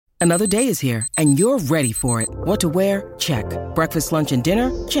Another day is here, and you're ready for it. What to wear? Check. Breakfast, lunch, and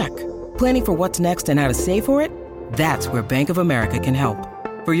dinner? Check. Planning for what's next and how to save for it? That's where Bank of America can help.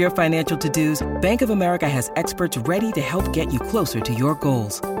 For your financial to-dos, Bank of America has experts ready to help get you closer to your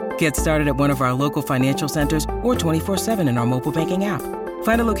goals. Get started at one of our local financial centers or 24/7 in our mobile banking app.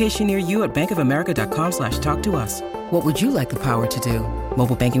 Find a location near you at bankofamerica.com/talktous. What would you like the power to do?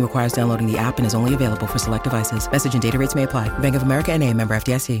 Mobile banking requires downloading the app and is only available for select devices. Message and data rates may apply. Bank of America N.A., member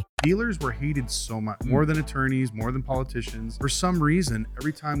FDIC. Dealers were hated so much, more than attorneys, more than politicians. For some reason,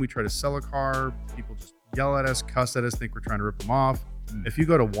 every time we try to sell a car, people just yell at us, cuss at us, think we're trying to rip them off. If you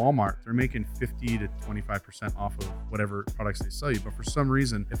go to Walmart, they're making 50 to 25% off of whatever products they sell you. But for some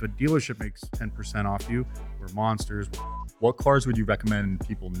reason, if a dealership makes 10% off you, we're monsters. What cars would you recommend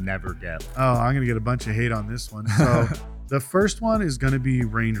people never get? Oh, I'm going to get a bunch of hate on this one. So the first one is going to be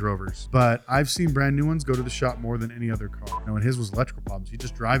Range Rovers. But I've seen brand new ones go to the shop more than any other car. And his was electrical problems. You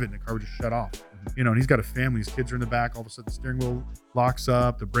just drive it and the car would just shut off. And he's got a family. His kids are in the back. All of a sudden, the steering wheel locks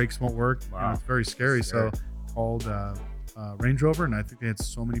up. The brakes won't work. Wow. It's very scary. So called Range Rover, and I think they had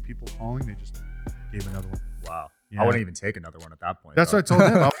so many people calling, they just gave another one. Wow. Yeah. I wouldn't even take another one at that point. That's what I told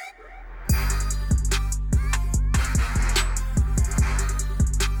him.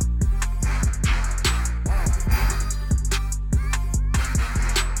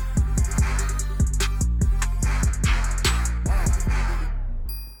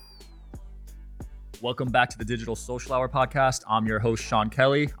 Welcome back to the Digital Social Hour podcast. I'm your host, Sean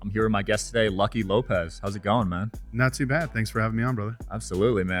Kelly. I'm here with my guest today, Lucky Lopez. How's it going, man? Not too bad. Thanks for having me on, brother.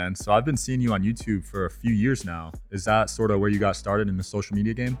 Absolutely, man. So I've been seeing you on YouTube for a few years now. Is that sort of where you got started in the social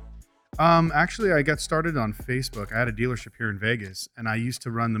media game? Actually, I got started on Facebook. I had a dealership here in Vegas, and I used to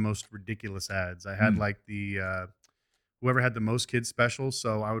run the most ridiculous ads. I had like the whoever had the most kids special.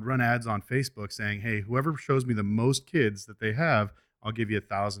 So I would run ads on Facebook saying, hey, whoever shows me the most kids that they have, I'll give you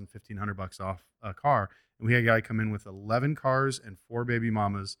 $1,000, $1,500 off a car. And we had a guy come in with 11 cars and 4 baby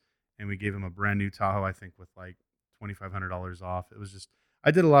mamas, and we gave him a brand new Tahoe, I think, with like $2,500 off. It was just, I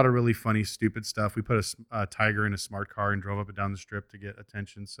did a lot of really funny, stupid stuff. We put a tiger in a smart car and drove up and down the strip to get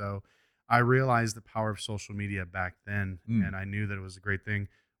attention. So I realized the power of social media back then, and I knew that it was a great thing.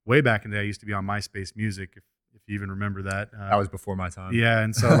 Way back in the day, I used to be on MySpace Music, if you even remember that. That was before my time. Yeah,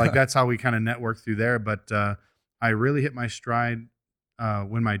 and so like that's how we kind of networked through there. But I really hit my stride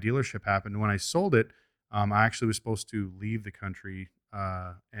when my dealership happened. When I sold it, I actually was supposed to leave the country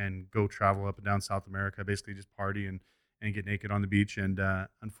and go travel up and down South America, basically just party and get naked on the beach. And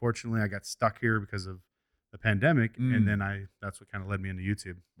unfortunately, I got stuck here because of the pandemic. And then that's what kind of led me into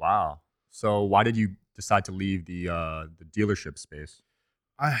YouTube. Wow. So why did you decide to leave the dealership space?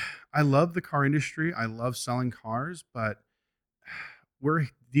 I love the car industry. I love selling cars, but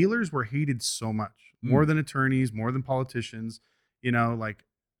dealers were hated so much, more than attorneys, more than politicians. Like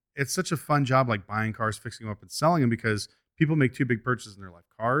it's such a fun job, like buying cars, fixing them up and selling them, because people make two big purchases in their life,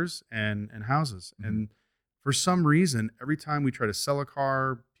 cars and houses. And for some reason, every time we try to sell a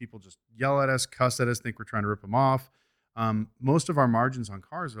car, people just yell at us, cuss at us, think we're trying to rip them off. Most of our margins on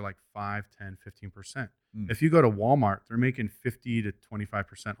cars are like 5, 10, 15%. If you go to Walmart, they're making 50 to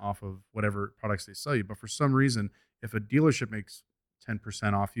 25% off of whatever products they sell you. But for some reason, if a dealership makes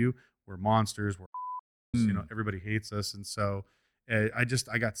 10% off you, we're monsters. Everybody hates us. And so I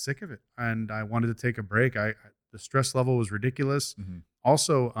got sick of it, and I wanted to take a break. The stress level was ridiculous.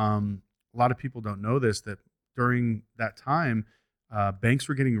 Also, a lot of people don't know this, that during that time, banks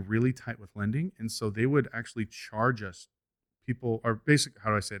were getting really tight with lending. And so they would actually charge us how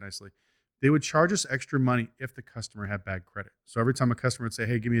do I say it nicely? They would charge us extra money if the customer had bad credit. So every time a customer would say,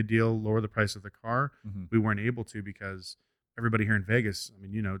 hey, give me a deal, lower the price of the car, we weren't able to, because everybody here in Vegas,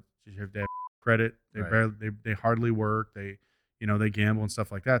 you have to have credit. They hardly work. They gamble and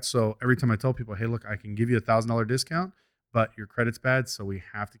stuff like that. So every time I tell people, hey, look, I can give you $1,000 discount, but your credit's bad, so we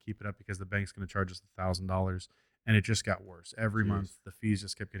have to keep it up because the bank's going to charge us $1,000. And it just got worse. Every month, the fees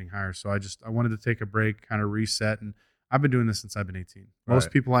just kept getting higher. So I wanted to take a break, kind of reset. And I've been doing this since I've been 18.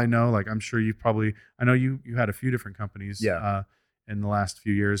 Most people I know, like I'm sure I know you had a few different companies in the last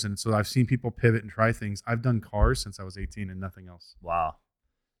few years. And so I've seen people pivot and try things. I've done cars since I was 18 and nothing else. Wow.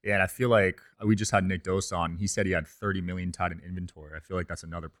 Yeah, and I feel like we just had Nick Dose on. He said he had 30 million tied in inventory. I feel like that's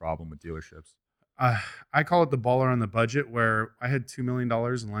another problem with dealerships. I call it the baller on the budget, where I had $2 million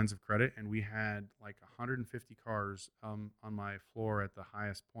in lines of credit, and we had like 150 cars on my floor at the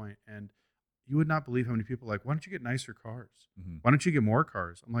highest point. And you would not believe how many people are like, why don't you get nicer cars? Why don't you get more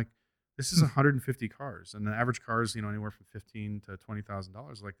cars? I'm like, this is 150 cars, and the average car is anywhere from $15,000 to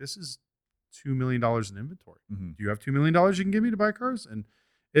 $20,000. Like, this is $2 million in inventory. Do you have $2 million you can give me to buy cars? And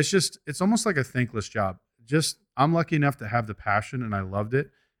it's almost like a thankless job. I'm lucky enough to have the passion, and I loved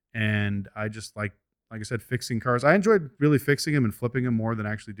it. And I just like I said, fixing cars. I enjoyed really fixing them and flipping them more than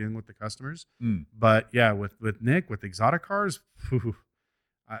actually dealing with the customers. Mm. But yeah, with Nick, with exotic cars, phew,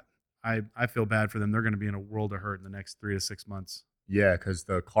 I, I feel bad for them. They're going to be in a world of hurt in the next 3 to 6 months. Yeah, because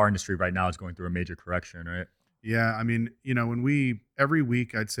the car industry right now is going through a major correction, right? Yeah, I mean, when every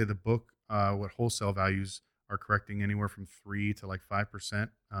week, I'd say the book, what wholesale values are correcting anywhere from 3 to like 5%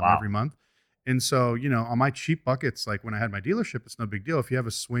 Wow. every month. And so, on my cheap buckets, like when I had my dealership, it's no big deal. If you have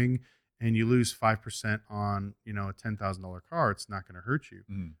a swing and you lose 5% on, a $10,000 car, it's not going to hurt you.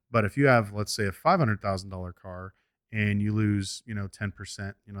 Mm. But if you have, let's say, a $500,000 car and you lose,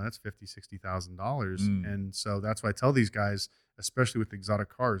 10%, that's $50,000, $60,000. Mm. And so that's why I tell these guys, especially with exotic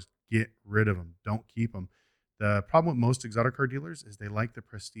cars, get rid of them. Don't keep them. The problem with most exotic car dealers is they like the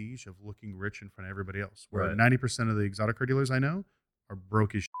prestige of looking rich in front of everybody else. Where Right. 90% of the exotic car dealers I know are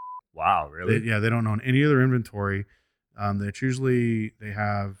broke as shit. Wow, really? They don't own any other inventory. It's usually they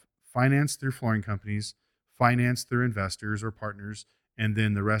have finance through flooring companies, finance through investors or partners, and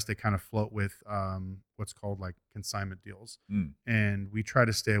then the rest they kind of float with what's called like consignment deals. Mm. And we try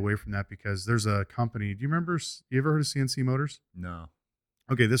to stay away from that because there's a company. Do you remember? You ever heard of CNC Motors? No.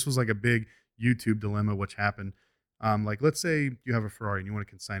 Okay, this was like a big YouTube dilemma, which happened. Like, let's say you have a Ferrari and you want to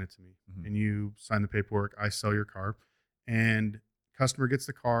consign it to me, Mhm. and you sign the paperwork. I sell your car, and customer gets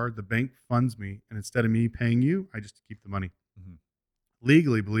the car. The bank funds me, and instead of me paying you, I just keep the money. Mhm.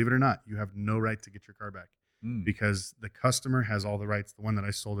 Legally, believe it or not, you have no right to get your car back Mm. because the customer has all the rights. The one that I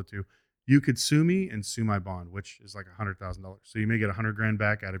sold it to, you could sue me and sue my bond, which is like $100,000. So you may get $100,000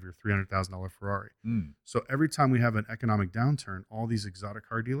 back out of your $300,000 Ferrari. Mm. So every time we have an economic downturn, all these exotic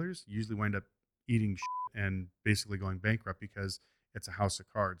car dealers usually wind up eating shit and basically going bankrupt because it's a house of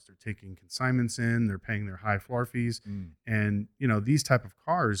cards. They're taking consignments in, they're paying their high floor fees, Mm. and these type of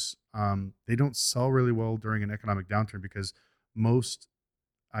cars, they don't sell really well during an economic downturn because most,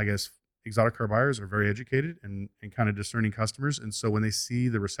 I guess, exotic car buyers are very educated and kind of discerning customers. And so when they see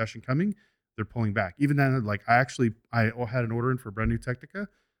the recession coming, they're pulling back. Even then, like I had an order in for a brand new Technica.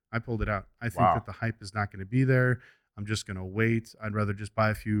 I pulled it out. I think Wow. that the hype is not going to be there. I'm just going to wait. I'd rather just buy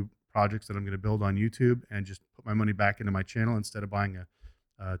a few projects that I'm going to build on YouTube and just put my money back into my channel instead of buying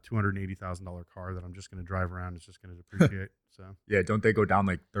a $280,000 car that I'm just going to drive around. It's just going to depreciate. So Yeah, don't they go down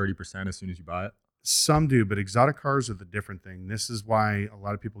like 30% as soon as you buy it? some do, but exotic cars are the different thing. This is why a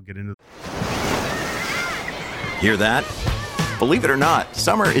lot of people get into. Hear that? Believe it or not,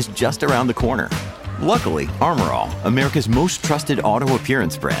 summer is just around the corner. Luckily, Armor All, America's most trusted auto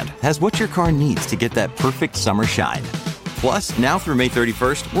appearance brand, has what your car needs to get that perfect summer shine. Plus, now through May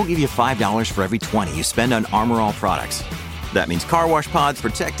 31st, we'll give you $5 for every $20 you spend on Armor All products. That means car wash pods,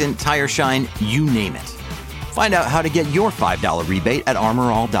 protectant, tire shine, you name it. Find out how to get your $5 rebate at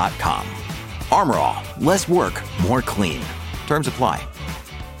armorall.com. Armor All, less work, more clean. Terms apply.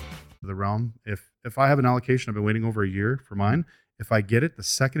 The realm. If I have an allocation, I've been waiting over a year for mine. If I get it, the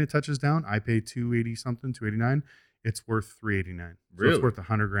second it touches down, I pay 280 something, 289. It's worth 389. So Really? it's worth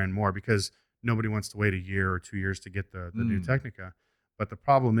 $100,000 more because nobody wants to wait a year or 2 years to get the new Technica. But the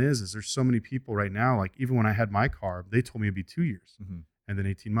problem is there's so many people right now. Like even when I had my car, they told me it'd be 2 years, Mhm. and then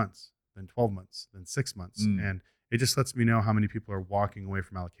 18 months, then 12 months, then 6 months, Mm. and it just lets me know how many people are walking away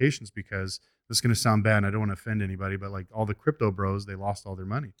from allocations because this is going to sound bad and I don't want to offend anybody, but like all the crypto bros, they lost all their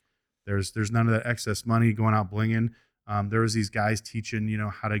money. There's none of that excess money going out blinging. There was these guys teaching,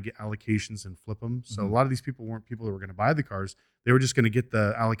 how to get allocations and flip them. So a lot of these people weren't people that were going to buy the cars. They were just going to get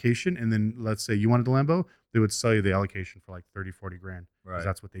the allocation. And then let's say you wanted the Lambo, they would sell you the allocation for like 30, 40 grand. Right. Because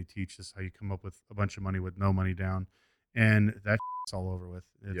that's what they teach, is how you come up with a bunch of money with no money down. And that's all over with.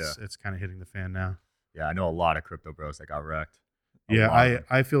 It's kind of hitting the fan now. Yeah, I know a lot of crypto bros that got wrecked.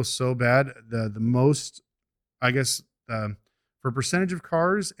 I feel so bad. The most, I guess, for percentage of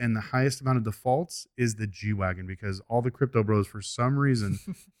cars and the highest amount of defaults is the G-Wagon, because all the crypto bros, for some reason,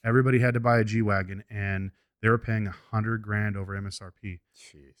 everybody had to buy a G-Wagon and they were paying $100,000 over MSRP.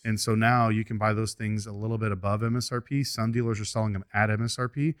 Jeez. And so now you can buy those things a little bit above MSRP. Some dealers are selling them at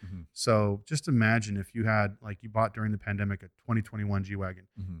MSRP. Mhm. So just imagine if you had, like, you bought during the pandemic a 2021 G-Wagon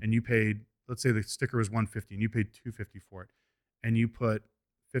Mhm. and you paid, let's say the sticker was $150 and you paid $250 for it, and you put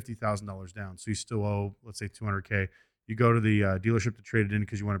 $50,000 down. So you still owe, let's say, $200K. You go to the dealership to trade it in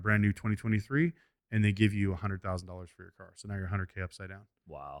because you want a brand new 2023, and they give you $100,000 for your car. So now you're $100K upside down.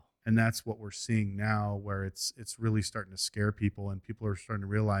 Wow. And that's what we're seeing now, where it's really starting to scare people, and people are starting to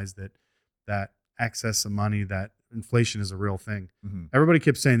realize that excess of money, that inflation is a real thing. Mhm. Everybody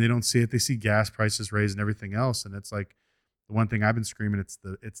keeps saying they don't see it. They see gas prices raise and everything else, and it's like the one thing I've been screaming. It's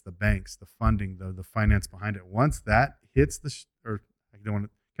the banks, the funding, the finance behind it. Once that hits or I don't want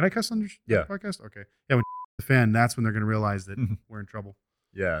to. Can I cuss on your Yeah. podcast? Okay. Yeah. When the fan, that's when they're going to realize that Mhm. we're in trouble.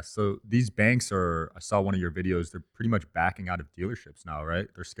 Yeah. So these banks I saw one of your videos, they're pretty much backing out of dealerships now, right?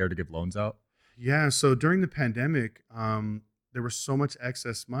 They're scared to give loans out. Yeah. So during the pandemic, there was so much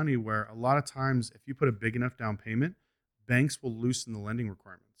excess money where a lot of times, if you put a big enough down payment, banks will loosen the lending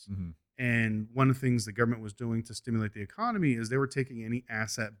requirements. Hmm. And one of the things the government was doing to stimulate the economy is they were taking any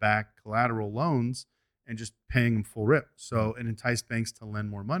asset-backed collateral loans and just paying them full rip. So it enticed banks to lend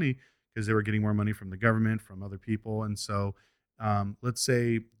more money because they were getting more money from the government, from other people. And so let's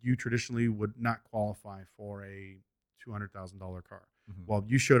say you traditionally would not qualify for a $200,000 car. Hmm. Well,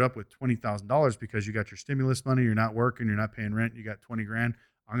 you showed up with $20,000 because you got your stimulus money, you're not working, you're not paying rent, you got 20 grand.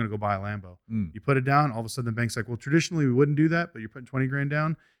 I'm going to go buy a Lambo. Mm. You put it down, all of a sudden the bank's like, well, traditionally we wouldn't do that, but you're putting 20 grand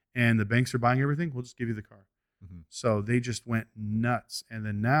down and the banks are buying everything. We'll just give you the car. Hmm. So they just went nuts. And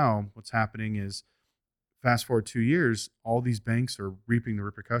then now what's happening is fast forward 2 years, all these banks are reaping the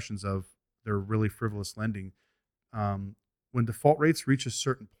repercussions of their really frivolous lending. When default rates reach a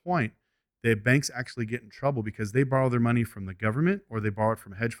certain point, the banks actually get in trouble because they borrow their money from the government or they borrow it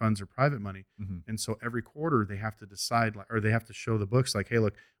from hedge funds or private money. Hmm. And so every quarter they have to decide, or they have to show the books like, hey,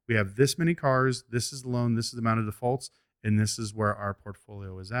 look, we have this many cars, this is the loan, this is the amount of defaults, and this is where our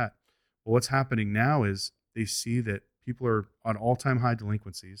portfolio is at. Well, what's happening now is they see that people are on all-time high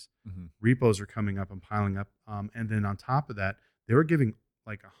delinquencies. Hmm. Repos are coming up and piling up. And then on top of that, they were giving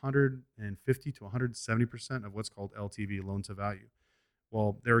like 150 to 170% of what's called LTV, loan to value.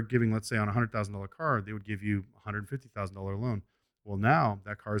 Well, they were giving, let's say on a $100,000 car, they would give you a $150,000 loan. Well, now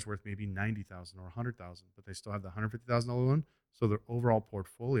that car is worth maybe 90,000 or 100,000, but they still have the $150,000 loan. So their overall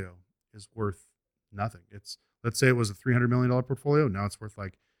portfolio is worth nothing. Let's say it was a $300 million portfolio. Now it's worth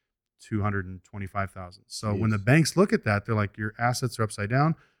like 225,000. So when the Jeez. banks look at that, they're like, your assets are upside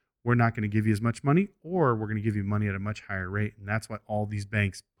down. We're not going to give you as much money, or we're going to give you money at a much higher rate. And that's why all these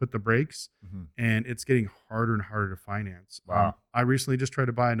banks put the brakes, Hmm. and it's getting harder and harder to finance. Wow. I recently just tried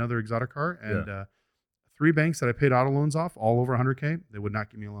to buy another exotic car, and Yeah. 3 banks that I paid auto loans off, all over 100K, they would not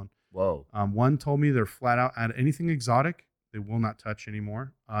give me a loan. Whoa. One told me they're flat out at anything exotic, they will not touch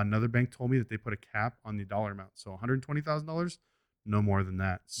anymore. Another bank told me that they put a cap on the dollar amount. So $120,000, no more than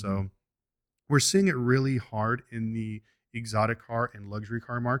that. So we're seeing it really hard in the exotic car and luxury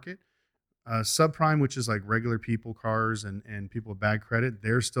car market. Subprime, which is like regular people cars and people with bad credit,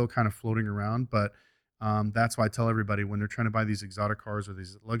 they're still kind of floating around. But that's why I tell everybody when they're trying to buy these exotic cars or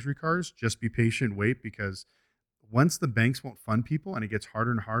these luxury cars, just be patient, wait, because once the banks won't fund people and it gets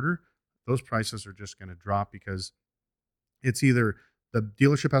harder and harder, those prices are just going to drop because it's either the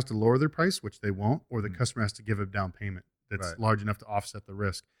dealership has to lower their price, which they won't, or the customer has to give a down payment that's Right. large enough to offset the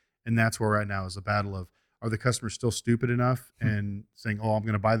risk. And that's where right now is a battle of, are the customers still stupid enough and saying, oh, I'm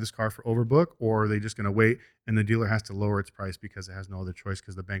going to buy this car for overbook, or are they just going to wait and the dealer has to lower its price because it has no other choice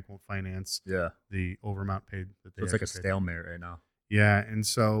because the bank won't finance Yeah. the over amount paid that they So it's like a actually paid. stalemate right now. Yeah, and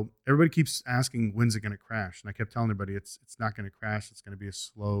so everybody keeps asking, when's it going to crash? And I kept telling everybody, it's not going to crash. It's going to be a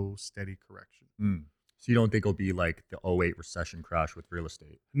slow, steady correction. Mm. So you don't think it'll be like the '08 recession crash with real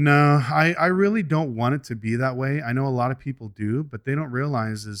estate? No, I really don't want it to be that way. I know a lot of people do, but they don't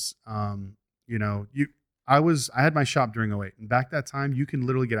realize is, you know, I had my shop during '08, and back that time, you can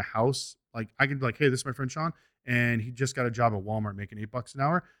literally get a house. Like I can be like, hey, this is my friend Sean, and he just got a job at Walmart making $8 an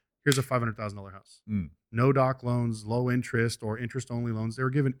hour. Here's a $500,000 house. Mm. No doc loans, low interest or interest only loans. They were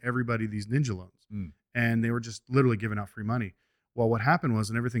giving everybody these ninja loans, Mm. and they were just literally giving out free money. Well, what happened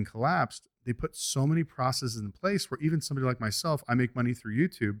was, when everything collapsed, they put so many processes in place where even somebody like myself, I make money through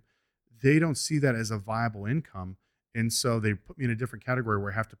YouTube. They don't see that as a viable income. And so they put me in a different category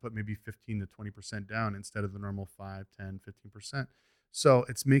where I have to put maybe 15 to 20% down instead of the normal 5, 10, 15%. So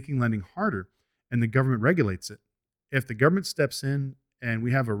it's making lending harder, and the government regulates it. If the government steps in and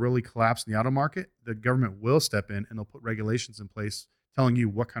we have a really collapse in the auto market, the government will step in and they'll put regulations in place telling you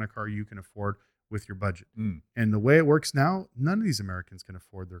what kind of car you can afford with your budget. Mm. And the way it works now, none of these Americans can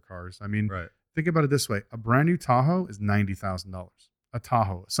afford their cars. I mean, Right. think about it this way. A brand new Tahoe is $90,000. A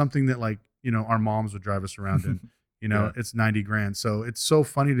Tahoe, something that, like, you know, our moms would drive us around in, you know, Yeah. it's 90 grand. So it's so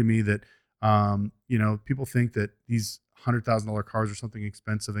funny to me that, you know, people think that these $100,000 cars are something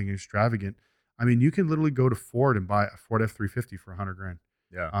expensive and extravagant. I mean, you can literally go to Ford and buy a Ford F-350 for 100 grand.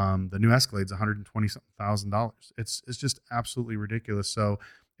 Yeah. The new Escalade's $120,000. It's just absolutely ridiculous. So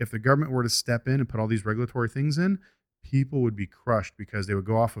if the government were to step in and put all these regulatory things in, people would be crushed because they would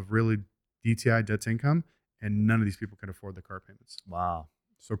go off of really DTI, debt to income, and none of these people can afford the car payments. Wow.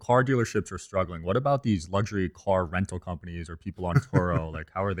 So car dealerships are struggling. What about these luxury car rental companies or people on Turo? Like,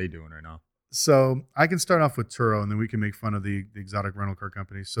 how are they doing right now? So I can start off with Turo, and then we can make fun of the exotic rental car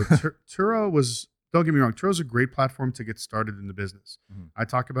companies. So Turo was don't get me wrong, Turo's a great platform to get started in the business. I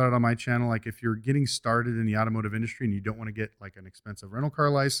talk about it on my channel. Like if you're getting started in the automotive industry and you don't want to get like an expensive rental car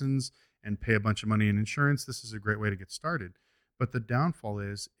license and pay a bunch of money in insurance, this is a great way to get started. But the downfall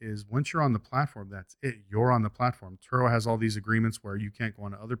is once you're on the platform, that's it. You're on the platform. Turo has all these agreements where you can't go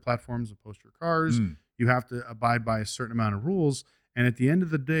on other platforms and post your cars. You have to abide by a certain amount of rules. And at the end of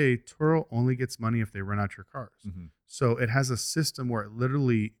the day, Turo only gets money if they rent out your cars. So it has a system where it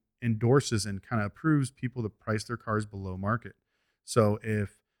literally endorses and kind of approves people to price their cars below market. So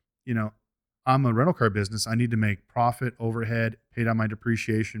if, I'm a rental car business, I need to make profit, overhead, pay down my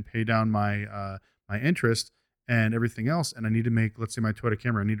depreciation, pay down my my interest and everything else. And I need to make, let's say my Toyota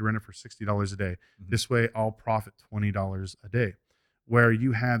Camry, I need to rent it for $60 a day. This way I'll profit $20 a day. Where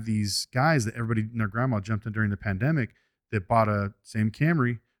you have these guys that everybody and their grandma jumped in during the pandemic that bought a same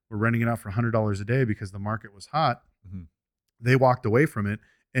Camry, were renting it out for $100 a day because the market was hot. They walked away from it.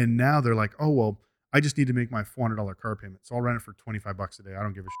 And now they're like, oh, well, I just need to make my $400 car payment. So I'll rent it for $25 a day. I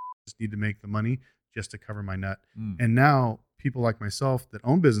don't give a shit. I just need to make the money just to cover my nut. And now people like myself that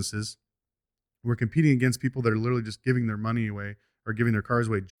own businesses, we're competing against people that are literally just giving their money away or giving their cars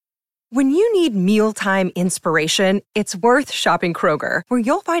away. When you need mealtime inspiration, it's worth shopping Kroger, where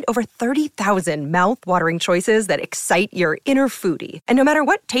you'll find over 30,000 mouth-watering choices that excite your inner foodie. And no matter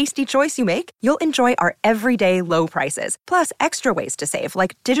what tasty choice you make, you'll enjoy our everyday low prices, plus extra ways to save,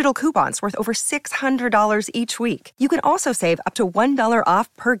 like digital coupons worth over $600 each week. You can also save up to $1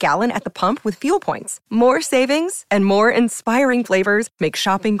 off per gallon at the pump with fuel points. More savings and more inspiring flavors make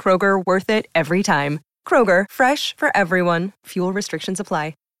shopping Kroger worth it every time. Kroger, fresh for everyone. Fuel restrictions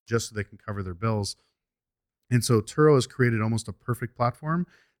apply. Just so they can cover their bills. And so Turo has created almost a perfect platform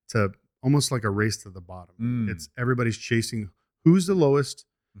to almost like a race to the bottom. It's everybody's chasing who's the lowest,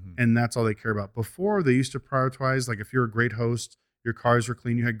 and that's all they care about. Before, they used to prioritize, like if you're a great host, your cars were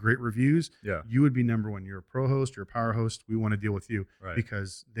clean, you had great reviews, you would be number one. You're a pro host, you're a power host, we want to deal with you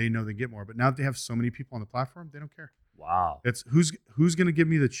because they know they get more. But now that they have so many people on the platform, they don't care. Wow. It's who's going to give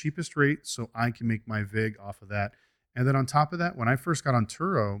me the cheapest rate so I can make my VIG off of that. And then on top of that, when I first got on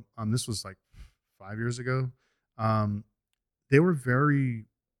Turo, this was like 5 years ago, they were very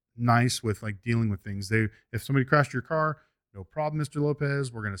nice with like dealing with things. If somebody crashed your car, no problem, Mr.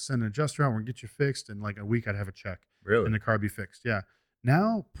 Lopez, we're going to send an adjuster out, we're going to get you fixed. In like a week, I'd have a check. Really? And the car be fixed. Yeah.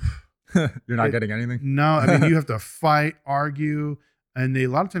 Now, you're not getting anything? No, I mean, you have to fight, argue. And a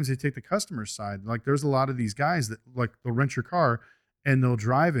lot of times they take the customer's side. Like there's a lot of these guys that like they'll rent your car and they'll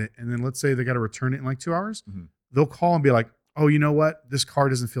drive it. And then let's say they got to return it in like 2 hours. They'll call and be like, oh, you know what? This car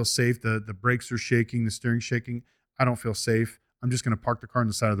doesn't feel safe. The brakes are shaking, the steering's shaking. I don't feel safe. I'm just going to park the car on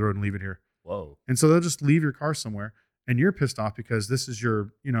the side of the road and leave it here. Whoa. And so they'll just leave your car somewhere and you're pissed off because this is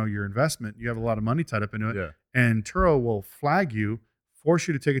your investment. You have a lot of money tied up into it. Yeah. And Turo will flag you, force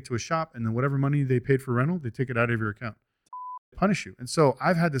you to take it to a shop, and then whatever money they paid for rental, they take it out of your account. Punish you. And so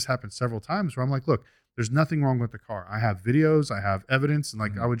I've had this happen several times where I'm like, look, there's nothing wrong with the car. I have videos, I have evidence, and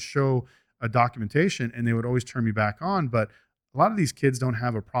like I would show a documentation and they would always turn me back on. But a lot of these kids don't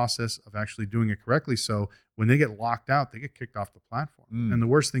have a process of actually doing it correctly. So when they get locked out, they get kicked off the platform. And the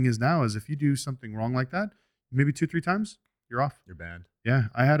worst thing is now is if you do something wrong like that, maybe 2-3 times, you're off. You're banned. Yeah.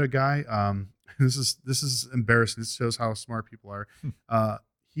 I had a guy, this is embarrassing. This shows how smart people are.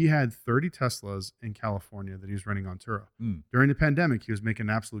 He had 30 Teslas in California that he was renting on Turo. During the pandemic, he was making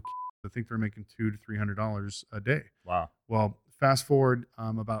an absolute, I think they're making $200 to $300 a day. Wow. Well, fast forward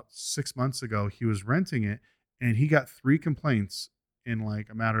about 6 months ago, he was renting it and he got 3 complaints in like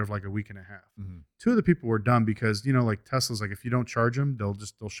a matter of like a week and a half. 2 of the people were dumb because, like Tesla's, like if you don't charge them,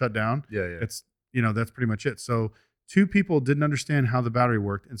 they'll shut down. Yeah. It's, that's pretty much it. So 2 people didn't understand how the battery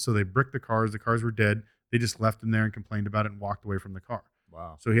worked. And so they bricked the cars. The cars were dead. They just left them there and complained about it and walked away from the car.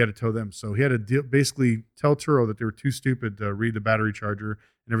 Wow. So he had to tow them. So he had to basically tell Turo that they were too stupid to read the battery charger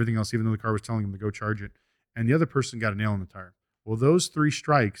and everything else, even though the car was telling him to go charge it. And the other person got a nail in the tire. Well, those 3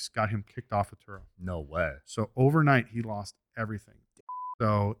 strikes got him kicked off of Turo. No way. So overnight, he lost everything.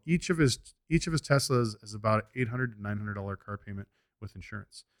 So each of his Teslas is about an $800 to $900 car payment with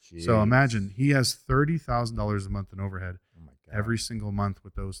insurance. Jeez. So imagine he has $30,000 a month in overhead every single month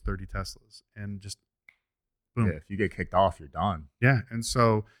with those 30 Teslas, and just boom. Yeah, if you get kicked off, you're done. Yeah, and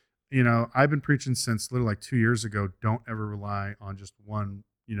so I've been preaching since literally like 2 years ago. Don't ever rely on just one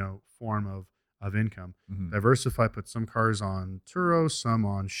form of income. Diversify. Put some cars on Turo, some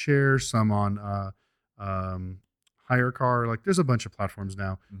on Share, some on Hire Car. Like there's a bunch of platforms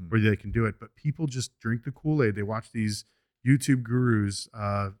now where they can do it. But people just drink the Kool-Aid. They watch these YouTube gurus.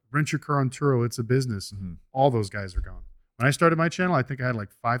 Rent your car on Turo. It's a business. All those guys are gone. When I started my channel, I think I had like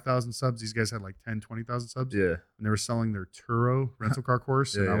 5,000 subs. These guys had like 10, 20,000 subs. Yeah. And they were selling their Turo rental car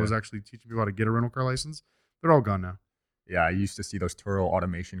course. Yeah, and I was yeah. actually teaching people how to get a rental car license. They're all gone now. Yeah, I used to see those Turo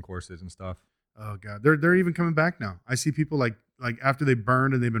automation courses and stuff. Oh God, they're even coming back now. I see people like after they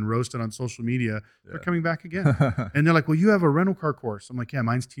burned and they've been roasted on social media, they're coming back again. And they're like, "Well, you have a rental car course." I'm like, "Yeah,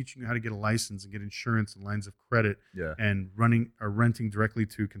 mine's teaching you how to get a license and get insurance and lines of credit Yeah. and running or renting directly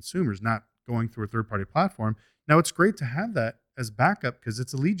to consumers, not going through a third-party platform." Now, it's great to have that as backup because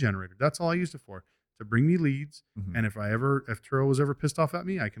it's a lead generator. That's all I used it for, to bring me leads. Mhm. And if Turo was ever pissed off at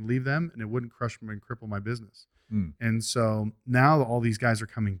me, I can leave them and it wouldn't crush me and cripple my business. Mm. And so now all these guys are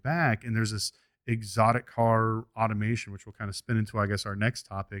coming back, and there's this exotic car automation, which will kind of spin into, I guess, our next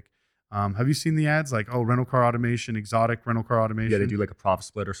topic. Have you seen the ads like, oh, rental car automation, exotic rental car automation? Yeah, they do like a profit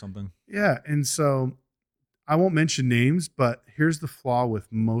split or something. Yeah. And so I won't mention names, but here's the flaw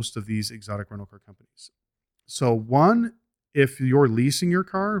with most of these exotic rental car companies. So one, if you're leasing your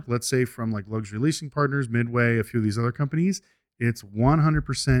car, let's say from like Luxury Leasing Partners, Midway, a few of these other companies, it's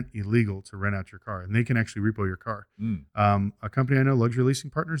 100% illegal to rent out your car, and they can actually repo your car. Mm. A company I know, Luxury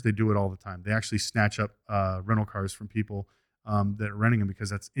Leasing Partners, they do it all the time. They actually snatch up rental cars from people that are renting them because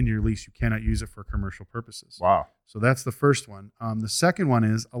that's in your lease. You cannot use it for commercial purposes. Wow. So that's the first one. The second one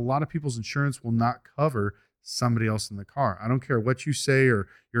is a lot of people's insurance will not cover somebody else in the car. I don't care what you say or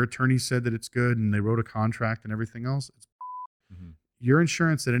your attorney said that it's good and they wrote a contract and everything else. It's Mhm. your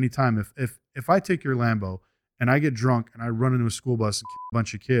insurance at any time. If I take your Lambo and I get drunk and I run into a school bus and kill a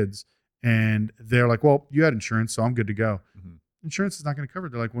bunch of kids and they're like, well, you had insurance, so I'm good to go. Mhm. Insurance is not going to cover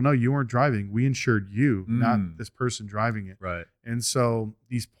it. They're like, well, no, you weren't driving. We insured you, not this person driving it. Right. And so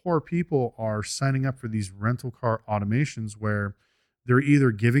these poor people are signing up for these rental car automations where they're either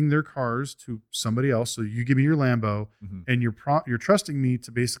giving their cars to somebody else. So you give me your Lambo Mhm. and you're trusting me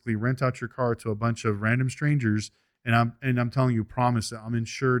to basically rent out your car to a bunch of random strangers. And I'm telling you, promise that I'm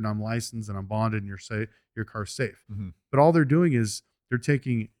insured and I'm licensed and I'm bonded and your car's safe. Mhm. But all they're doing is they're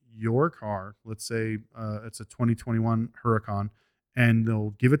taking your car, let's say it's a 2021 Huracan, and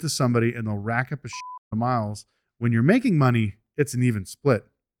they'll give it to somebody and they'll rack up a shit of miles. When you're making money, it's an even split.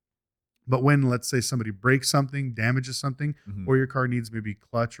 But when, let's say, somebody breaks something, damages something, Mhm. or your car needs maybe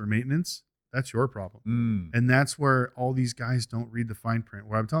clutch or maintenance, that's your problem. Mm. And that's where all these guys don't read the fine print.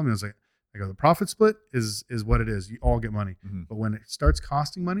 What I'm telling you is like, I go, the profit split is what it is. You all get money. Mhm. But when it starts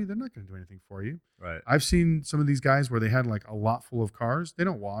costing money, they're not going to do anything for you. Right. I've seen some of these guys where they had like a lot full of cars. They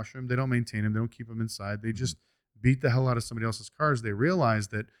don't wash them. They don't maintain them. They don't keep them inside. They just beat the hell out of somebody else's cars. They realize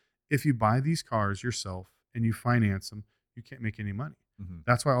that if you buy these cars yourself and you finance them, you can't make any money. Mhm.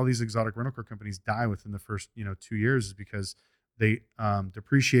 That's why all these exotic rental car companies die within the first 2 years, is because they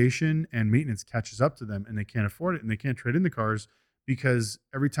depreciation and maintenance catches up to them and they can't afford it and they can't trade in the cars because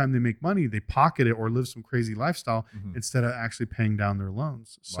every time they make money, they pocket it or live some crazy lifestyle Mhm. instead of actually paying down their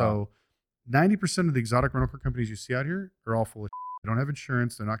loans. So 90% of the exotic rental car companies you see out here are all full of shit. They don't have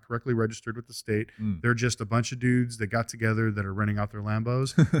insurance. They're not correctly registered with the state. Mm. They're just a bunch of dudes that got together that are renting out their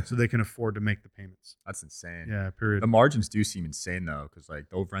Lambos so they can afford to make the payments. That's insane. Yeah, period. The margins do seem insane though, because like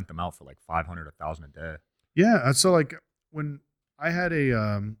they'll rent them out for like 500, 1,000 a day. Yeah. So like when I had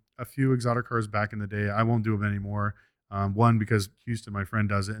a few exotic cars back in the day, I won't do them anymore. One, because Houston, my friend,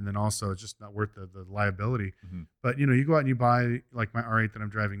 does it, and then also it's just not worth the liability. Mhm. But you go out and you buy like my R8 that I'm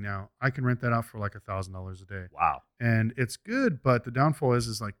driving now. I can rent that out for like $1,000 a day, Wow. and it's good. But the downfall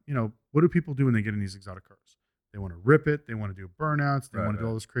is like what do people do when they get in these exotic cars? They want to rip it. They want to do burnouts. They Right, want to do right.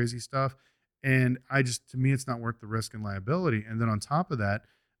 all this crazy stuff. And to me, it's not worth the risk and liability. And then on top of that,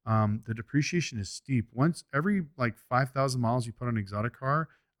 the depreciation is steep. Once every like 5,000 miles you put on an exotic car,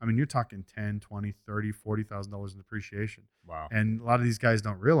 I mean, you're talking 10, 20, 30, $40,000 in depreciation. Wow. And a lot of these guys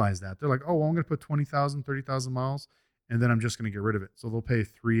don't realize that. They're like, oh, well, I'm going to put 20,000, 30,000 miles, and then I'm just going to get rid of it. So they'll pay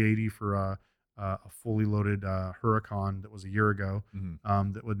 $380 for a fully loaded Huracan that was a year ago,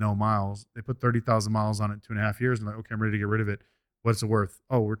 Mhm. that with no miles. They put 30,000 miles on it in 2.5 years, and like, okay, I'm ready to get rid of it. What's it worth?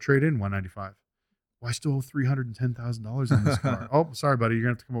 Oh, we're trade in $195. Well, I still owe $310,000 on this car. Oh, sorry, buddy. You're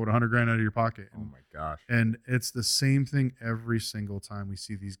going to have to come up with $100,000 out of your pocket. Oh my gosh. And it's the same thing every single time we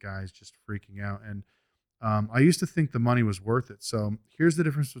see these guys just freaking out. And I used to think the money was worth it. So here's the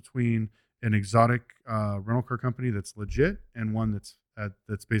difference between an exotic rental car company that's legit and one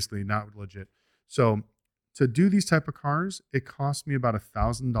that's basically not legit. So to do these type of cars, it costs me about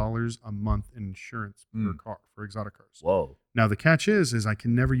 $1,000 a month in insurance per car for exotic cars. Whoa. Now the catch is I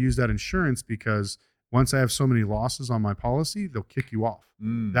can never use that insurance because once I have so many losses on my policy, they'll kick you off.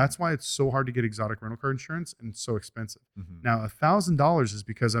 Mm. That's why it's so hard to get exotic rental car insurance and it's so expensive. Mhm. Now, $1,000 is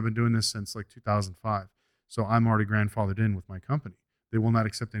because I've been doing this since like 2005. So I'm already grandfathered in with my company. They will not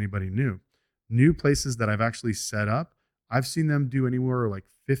accept anybody new. New places that I've actually set up, I've seen them do anywhere like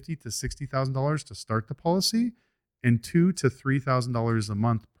 $50,000 to $60,000 to start the policy, and $2,000 to $3,000 a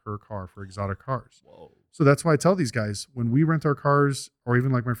month per car for exotic cars. Whoa. So that's why I tell these guys, when we rent our cars, or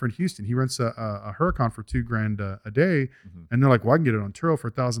even like my friend Houston, he rents a Huracan for $2,000 a day, and they're like, "Well, I can get it on Turo for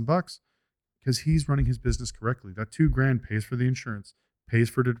 $1,000," because he's running his business correctly. That $2,000 pays for the insurance, pays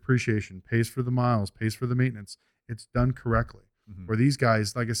for the depreciation, pays for the miles, pays for the maintenance. It's done correctly. Where these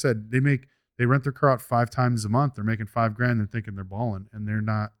guys, like I said, they rent their car out 5 times a month. They're making $5,000. They're thinking they're balling, and they're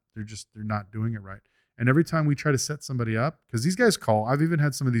not. They're not doing it right. And every time we try to set somebody up, because these guys call, I've even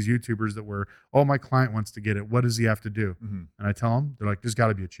had some of these YouTubers that were, "Oh, my client wants to get it. What does he have to do?" And I tell them, they're like, "There's got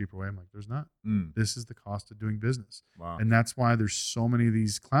to be a cheaper way." I'm like, "There's not. This is the cost of doing business." Wow. And that's why there's so many of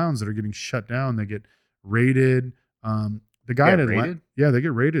these clowns that are getting shut down. They get raided. The guy in Atlanta, raided? yeah, they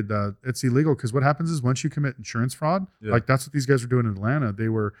get raided. It's illegal because what happens is once you commit insurance fraud, like that's what these guys were doing in Atlanta. They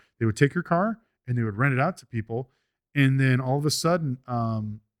would take your car and they would rent it out to people, and then all of a sudden,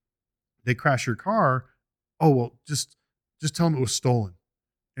 they crash your car. Oh, well, just tell them it was stolen.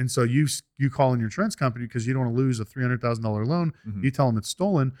 And so you call in your insurance company because you don't want to lose a $300,000 loan. You tell them it's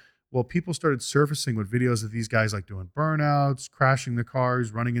stolen. Well, people started surfacing with videos of these guys like doing burnouts, crashing the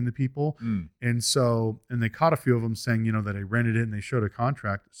cars, running into people. And they caught a few of them saying, that they rented it and they showed a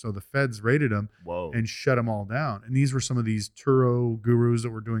contract. So the feds raided them and shut them all down. And these were some of these Turo gurus that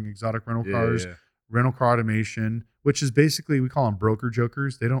were doing exotic rental cars, rental car automation, which is basically, we call them broker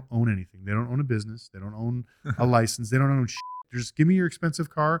jokers. They don't own anything. They don't own a business. They don't own a license. They don't own shit. Just give me your expensive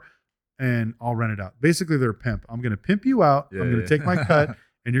car and I'll rent it out. Basically, they're a pimp. I'm going to pimp you out. I'm going to take my cut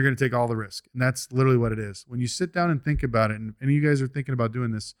and you're going to take all the risk. And that's literally what it is. When you sit down and think about it, and any of you guys are thinking about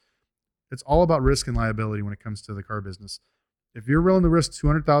doing this, it's all about risk and liability when it comes to the car business. If you're willing to risk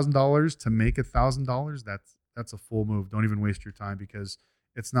 $200,000 to make $1,000, that's a full move. Don't even waste your time because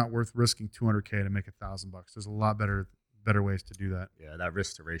it's not worth risking $200K to make $1,000. There's a lot better ways to do that. Yeah, that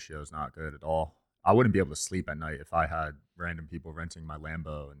risk to ratio is not good at all. I wouldn't be able to sleep at night if I had random people renting my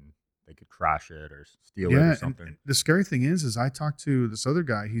Lambo and they could crash it or steal it or something. And the scary thing is I talked to this other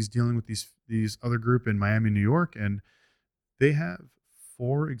guy. He's dealing with these other group in Miami, New York, and they have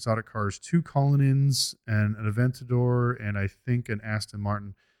 4 exotic cars, 2 Cullinans and an Aventador, and I think an Aston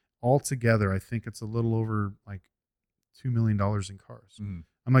Martin. All together, I think it's a little over like $2 million in cars.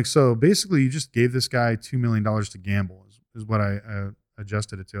 I'm like, so basically you just gave this guy $2 million to gamble is what I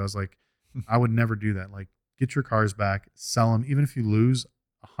adjusted it to. I was like, I would never do that. Like, get your cars back, sell them. Even if you lose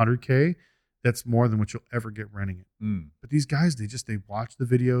 $100K, that's more than what you'll ever get renting it. But these guys, they watch the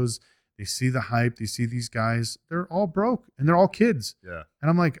videos, they see the hype, they see these guys, they're all broke and they're all kids. Yeah. And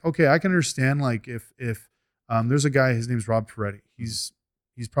I'm like, okay, I can understand like if there's a guy, his name's Rob Ferretti. He's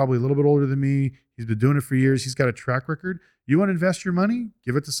probably a little bit older than me. He's been doing it for years. He's got a track record. You want to invest your money?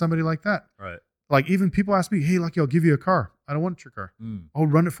 Give it to somebody like that. Right. Like even people ask me, "Hey, Lucky, I'll give you a car." I don't want your car. Oh,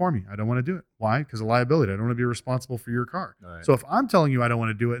 run it for me. I don't want to do it. Why? Because of liability. I don't want to be responsible for your car. Right. So if I'm telling you I don't want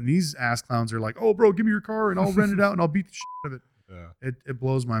to do it, and these ass clowns are like, "Oh, bro, give me your car and I'll rent it out and I'll beat the shit out of it." Yeah. It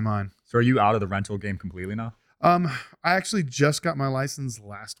blows my mind. So are you out of the rental game completely now? I actually just got my license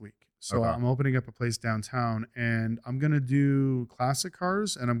last week. So I'm opening up a place downtown and I'm going to do classic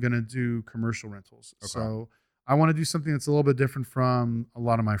cars and I'm going to do commercial rentals. So I want to do something that's a little bit different from a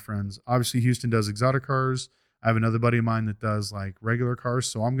lot of my friends. Obviously, Houston does exotic cars. I have another buddy of mine that does like regular cars.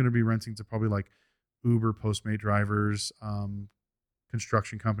 So I'm going to be renting to probably like Uber, Postmate drivers,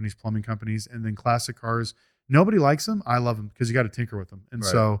 construction companies, plumbing companies, and then classic cars. Nobody likes them. I love them because you got to tinker with them. And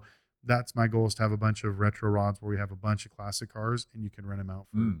so that's my goal, is to have a bunch of retro rods where we have a bunch of classic cars and you can rent them out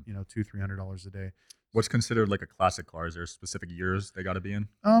for, $200-$300 a day. What's considered like a classic car? Is there specific years they got to be in?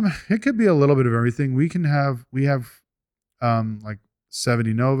 It could be a little bit of everything. We have like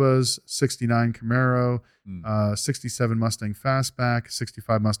 70 Novas, 69 Camaro, 67 Mustang Fastback,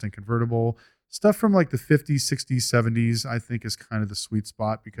 65 Mustang convertible. Stuff from like the 50s, 60s, 70s, I think is kind of the sweet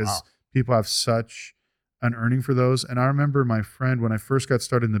spot because people have such an earning for those. And I remember my friend, when I first got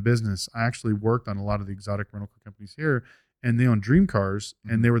started in the business, I actually worked on a lot of the exotic rental car companies here, and they own dream cars,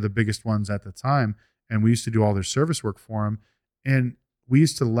 and they were the biggest ones at the time. And we used to do all their service work for them. And we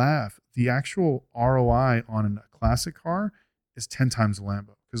used to laugh. The actual ROI on a classic car is 10 times a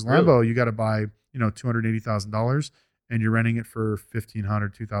Lambo. Because Lambo, you got to buy, $280,000 and you're renting it for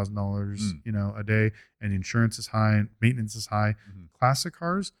 $1,500, $2,000, a day. And the insurance is high, maintenance is high. Classic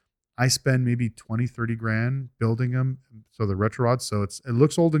cars, I spend maybe 20, 30 grand building them. So the retro rods. So it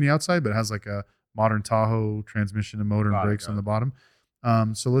looks old on the outside, but it has like a modern Tahoe transmission and motor and brakes on the bottom.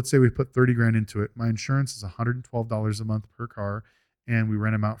 So let's say we put 30 grand into it. My insurance is $112 a month per car, and we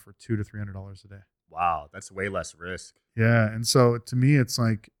rent them out for $200 to $300 a day. Wow, that's way less risk. Yeah, and so to me, it's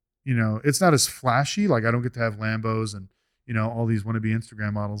like, it's not as flashy. Like I don't get to have Lambos and all these wannabe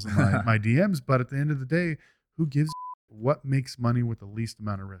Instagram models in my DMs. But at the end of the day, who gives what makes money with the least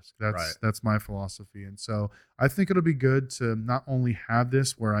amount of risk? That's my philosophy. And so I think it'll be good to not only have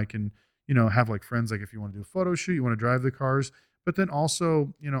this where I can, have like friends, like if you want to do a photo shoot, you want to drive the cars, but then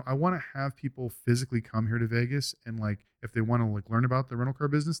also, I want to have people physically come here to Vegas, and like if they want to like learn about the rental car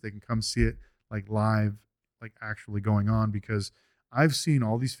business, they can come see it like live, like actually going on, because I've seen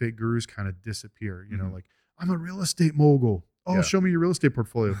all these fake gurus kind of disappear, like I'm a real estate mogul. Oh, show me your real estate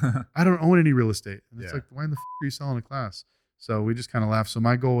portfolio. I don't own any real estate. And it's like, why in the are you selling a class? So we just kind of laugh. So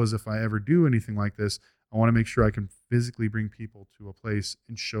my goal is, if I ever do anything like this, I want to make sure I can physically bring people to a place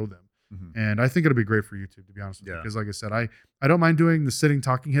and show them. And I think it'll be great for YouTube, to be honest with you. Because like I said, I don't mind doing the sitting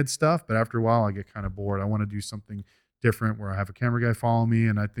talking head stuff, but after a while I get kind of bored. I want to do something different where I have a camera guy follow me,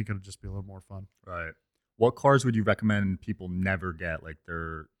 and I think it'll just be a little more fun. Right. What cars would you recommend people never get? Like,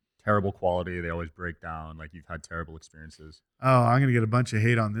 they're terrible quality, they always break down, like you've had terrible experiences. Oh, I'm going to get a bunch of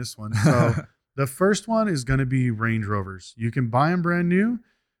hate on this one. So the first one is going to be Range Rovers. You can buy them brand new,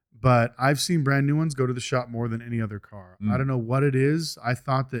 but I've seen brand new ones go to the shop more than any other car. I don't know what it is. I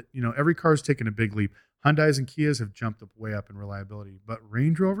thought that, every car's taken a big leap. Hyundais and Kias have jumped up way up in reliability, but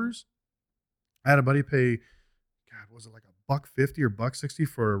Range Rovers, I had a buddy pay, God, was it like $150 or $160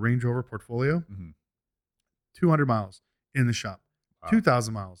 for a Range Rover portfolio? 200 miles in the shop. Wow.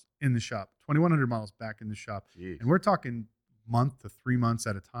 2,000 miles in the shop, 2,100 miles back in the shop. Jeez. And we're talking month to 3 months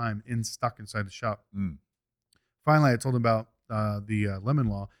at a time stuck inside the shop. Finally, I told him about the lemon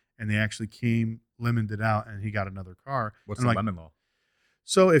law, and they actually lemoned it out, and he got another car. What's the lemon law?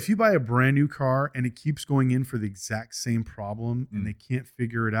 So if you buy a brand new car and it keeps going in for the exact same problem and they can't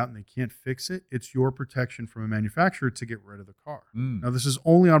figure it out and they can't fix it, it's your protection from a manufacturer to get rid of the car. Now, this is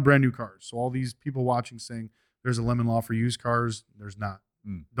only on brand new cars. So all these people watching saying there's a lemon law for used cars, there's not.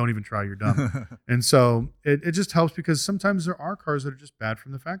 Don't even try, you're dumb. And so it just helps, because sometimes there are cars that are just bad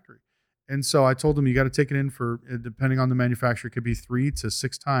from the factory. And so I told him, you got to take it in for, depending on the manufacturer, it could be 3 to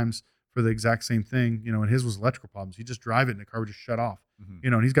 6 times for the exact same thing. And his was electrical problems. He'd just drive it and the car would just shut off.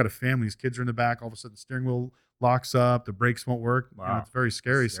 And he's got a family, his kids are in the back. All of a sudden the steering wheel locks up, the brakes won't work. Wow. It's very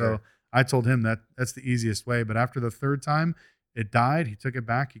scary. So I told him that's the easiest way. But after the third time it died, he took it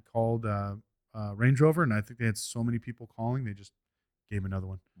back. He called Range Rover, and I think they had so many people calling, they just gave him another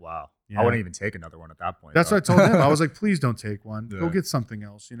one. Wow. Yeah. I wouldn't even take another one at that point. That's what I told him. I was like, please don't take one. Yeah. Go get something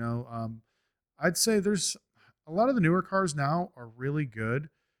else. I'd say there's a lot of the newer cars now are really good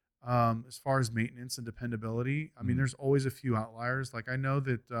as far as maintenance and dependability. I mean, there's always a few outliers. Like I know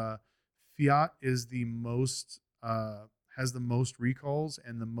that Fiat is the most has the most recalls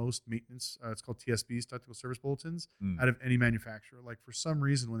and the most maintenance. It's called TSBs, Technical Service Bulletins, out of any manufacturer. Like for some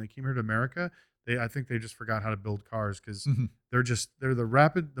reason, when they came here to America, I think they just forgot how to build cars, because they're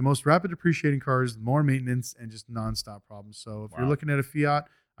the most rapid depreciating cars, more maintenance, and just nonstop problems. So if you're looking at a Fiat,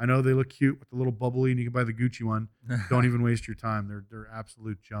 I know they look cute with the little bubbly, and you can buy the Gucci one. Don't even waste your time. They're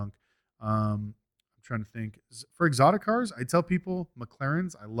absolute junk. I'm trying to think. For exotic cars, I tell people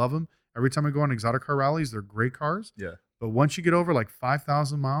McLarens, I love them. Every time I go on exotic car rallies, they're great cars. Yeah. But once you get over like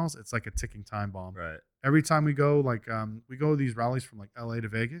 5,000 miles, it's like a ticking time bomb. Right. Every time we go, like we go to these rallies from like LA to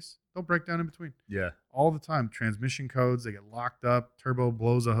Vegas, they'll break down in between. Yeah. All the time. Transmission codes, they get locked up, turbo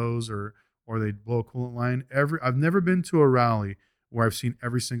blows a hose, or they blow a coolant line. I've never been to a rally where I've seen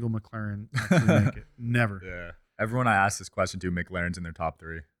every single McLaren actually make it. Never. Yeah. Everyone I ask this question to, McLaren's in their top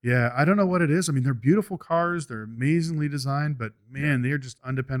 3. Yeah, I don't know what it is. I mean, they're beautiful cars. They're amazingly designed, but man, they're just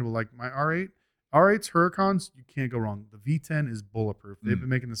undependable. Like my R8's Huracans, you can't go wrong. The V10 is bulletproof. They've been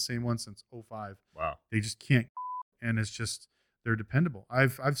making the same one since 2005. Wow. They just can't, and it's just, they're dependable.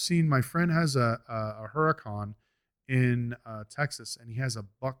 I've seen, my friend has a Huracan in Texas, and he has a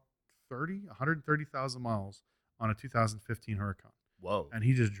 $130,000 miles on a 2015 Huracan. Whoa. And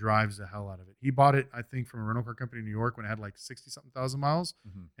he just drives the hell out of it. He bought it, I think, from a rental car company in New York when it had like 60-something thousand miles.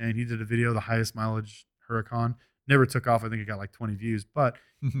 And he did a video, the highest mileage Huracan. Never took off. I think it got like 20 views, but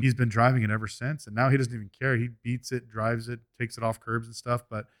he's been driving it ever since. And now he doesn't even care. He beats it, drives it, takes it off curbs and stuff.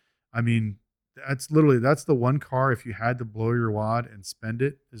 But I mean, that's the one car, if you had to blow your wad and spend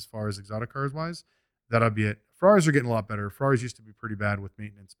it as far as exotic cars wise, that'd be it. Ferraris are getting a lot better. Ferraris used to be pretty bad with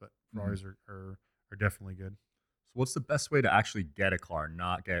maintenance, but Ferraris are definitely good. So what's the best way to actually get a car,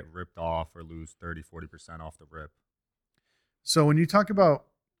 not get ripped off or lose 30-40% off the rip? So when you talk about,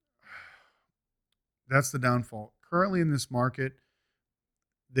 that's the downfall. Currently in this market,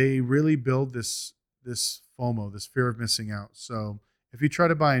 they really build this FOMO, this fear of missing out. So if you try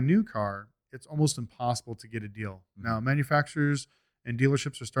to buy a new car, it's almost impossible to get a deal. Now, manufacturers and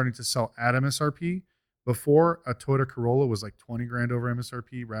dealerships are starting to sell at MSRP. Before, a Toyota Corolla was like 20 grand over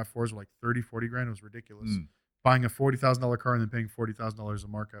MSRP. RAV4s were like 30, 40 grand. It was ridiculous. buying a $40,000 car and then paying $40,000 a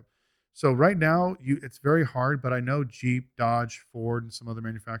markup. So right now, it's very hard, but I know Jeep, Dodge, Ford, and some other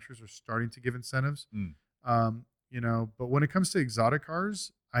manufacturers are starting to give incentives. Mm. But when it comes to exotic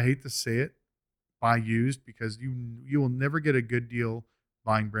cars, I hate to say it, buy used, because you will never get a good deal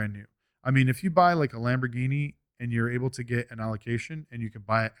buying brand new. I mean, if you buy like a Lamborghini and you're able to get an allocation and you can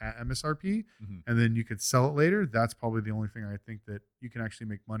buy it at MSRP and then you could sell it later, that's probably the only thing I think that you can actually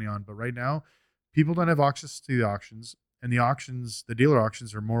make money on. But right now, people don't have access to the auctions, and the dealer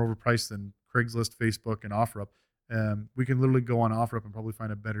auctions are more overpriced than Craigslist, Facebook, and OfferUp. We can literally go on OfferUp and probably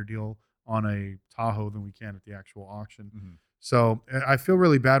find a better deal on a Tahoe than we can at the actual auction. So I feel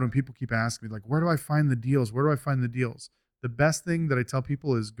really bad when people keep asking me, like, where do I find the deals? Where do I find the deals? The best thing that I tell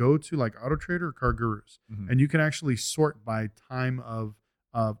people is go to like Auto Trader or Car Gurus, and you can actually sort by time of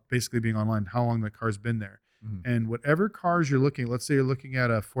basically being online, how long the car's been there. And whatever cars you're looking, let's say you're looking at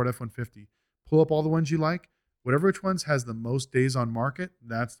a Ford F-150, pull up all the ones you like. Whatever which ones has the most days on market,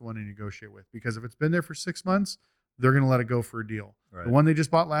 that's the one to negotiate with. Because if it's been there for 6 months, they're going to let it go for a deal. Right. The one they just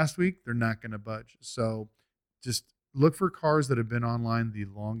bought last week, they're not going to budge. So just look for cars that have been online the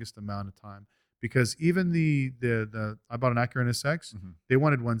longest amount of time. Because even I bought an Acura NSX, they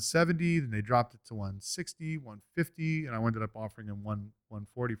wanted 170, then they dropped it to 160, 150, and I ended up offering them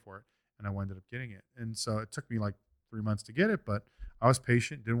 140 for it, and I ended up getting it. And so it took me like 3 months to get it, but I was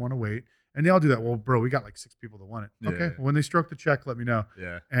patient, didn't want to wait. And they all do that. Well, bro, we got like 6 people that want it. Okay. Well, when they stroke the check, let me know.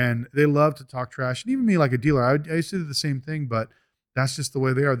 Yeah. And they love to talk trash. And even me, like a dealer, I used to do the same thing, but that's just the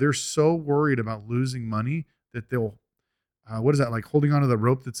way they are. They're so worried about losing money that they'll, what is that? Like holding onto the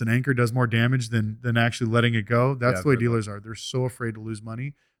rope that's an anchor does more damage than actually letting it go. That's the way dealers are. They're so afraid to lose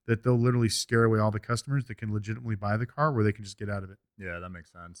money that they'll literally scare away all the customers that can legitimately buy the car where they can just get out of it. Yeah, that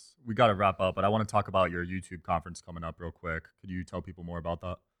makes sense. We got to wrap up, but I want to talk about your YouTube conference coming up real quick. Could you tell people more about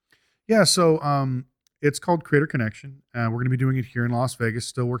that? Yeah, so it's called Creator Connection. We're going to be doing it here in Las Vegas,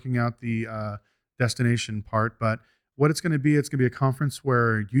 still working out the destination part. But what it's going to be a conference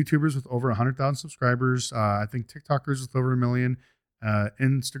where YouTubers with over 100,000 subscribers, I think TikTokers with over 1 million,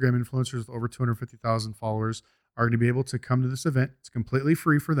 Instagram influencers with over 250,000 followers are going to be able to come to this event. It's completely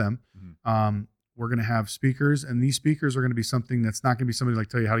free for them. We're going to have speakers, and these speakers are going to be something that's not going to be somebody like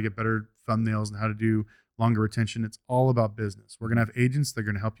tell you how to get better thumbnails and how to do longer retention. It's all about business. We're going to have agents that are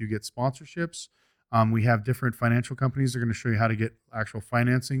going to help you get sponsorships. We have different financial companies that are going to show you how to get actual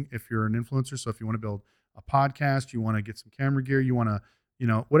financing if you're an influencer. So if you want to build a podcast, you want to get some camera gear, you want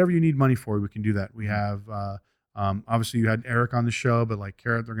to, whatever you need money for, we can do that. We have, obviously you had Eric on the show, but like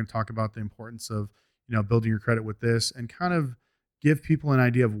Carrot, they're going to talk about the importance of, building your credit with this and kind of give people an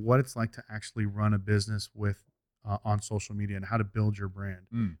idea of what it's like to actually run a business with on social media and how to build your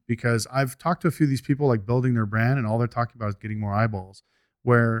brand. Because I've talked to a few of these people like building their brand, and all they're talking about is getting more eyeballs.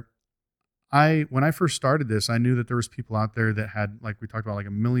 Where when I first started this, I knew that there was people out there that had, like we talked about, like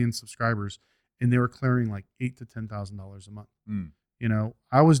 1 million subscribers, and they were clearing like $8,000 to $10,000 a month.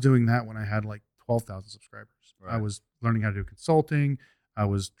 I was doing that when I had like 12,000 subscribers. Right. I was learning how to do consulting. I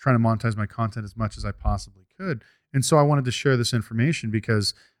was trying to monetize my content as much as I possibly could. And so I wanted to share this information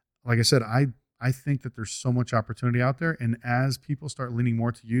because, like I said, I think that there's so much opportunity out there. And as people start leaning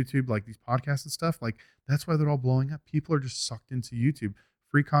more to YouTube, like these podcasts and stuff, like that's why they're all blowing up. People are just sucked into YouTube.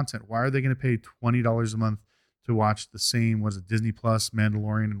 Free content. Why are they going to pay $20 a month to watch the same, Disney Plus,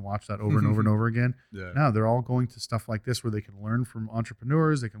 Mandalorian, and watch that over and over and over again? No, they're all going to stuff like this where they can learn from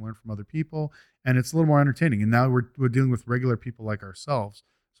entrepreneurs, they can learn from other people, and it's a little more entertaining. And now we're dealing with regular people like ourselves.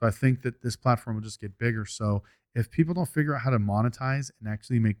 So I think that this platform will just get bigger. So if people don't figure out how to monetize and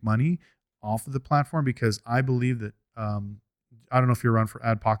actually make money off of the platform, because I believe that I don't know if you're around for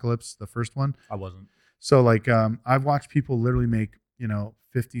Adpocalypse, the first one. I wasn't. So like I've watched people literally make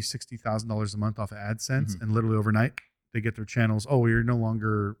 $50,000-$60,000 a month off of AdSense, and literally overnight they get their channels. Oh, you're no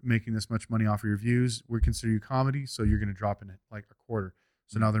longer making this much money off of your views. We consider you comedy, so you're going to drop in it like a quarter.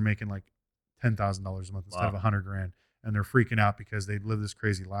 So now they're making like $10,000 a month instead of $100,000, and they're freaking out because they live this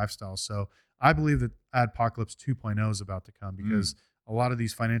crazy lifestyle. So I believe that Adpocalypse 2.0 is about to come because a lot of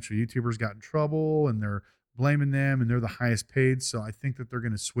these financial YouTubers got in trouble and they're blaming them, and they're the highest paid. So I think that they're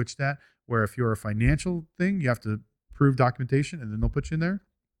going to switch that, where if you're a financial thing, you have to prove documentation and then they'll put you in there.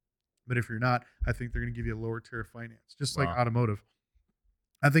 But if you're not, I think they're going to give you a lower tier of finance, just like automotive.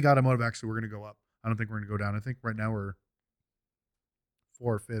 I think automotive actually we're going to go up. I don't think we're going to go down. I think right now we're 4th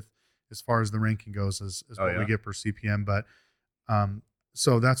or 5th as far as the ranking goes as what we get per CPM. But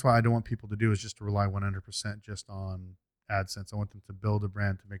so that's why I don't want people to do is just to rely 100% just on AdSense. I want them to build a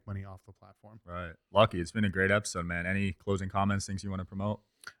brand to make money off the platform. Right. Lucky. It's been a great episode, man. Any closing comments, things you want to promote?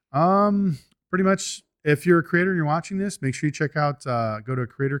 Pretty much, if you're a creator and you're watching this, make sure you check out, go to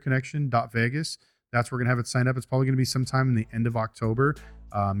creatorconnection.vegas. That's where we're going to have it signed up. It's probably going to be sometime in the end of October.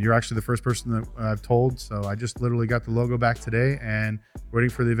 You're actually the first person that I've told. So I just literally got the logo back today and waiting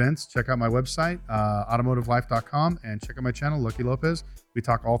for the events. Check out my website, automotivelife.com, and check out my channel, Lucky Lopez. We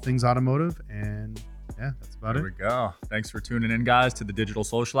talk all things automotive, and yeah, that's about it. There we go. Thanks for tuning in, guys, to the Digital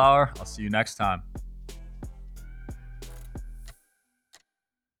Social Hour. I'll see you next time.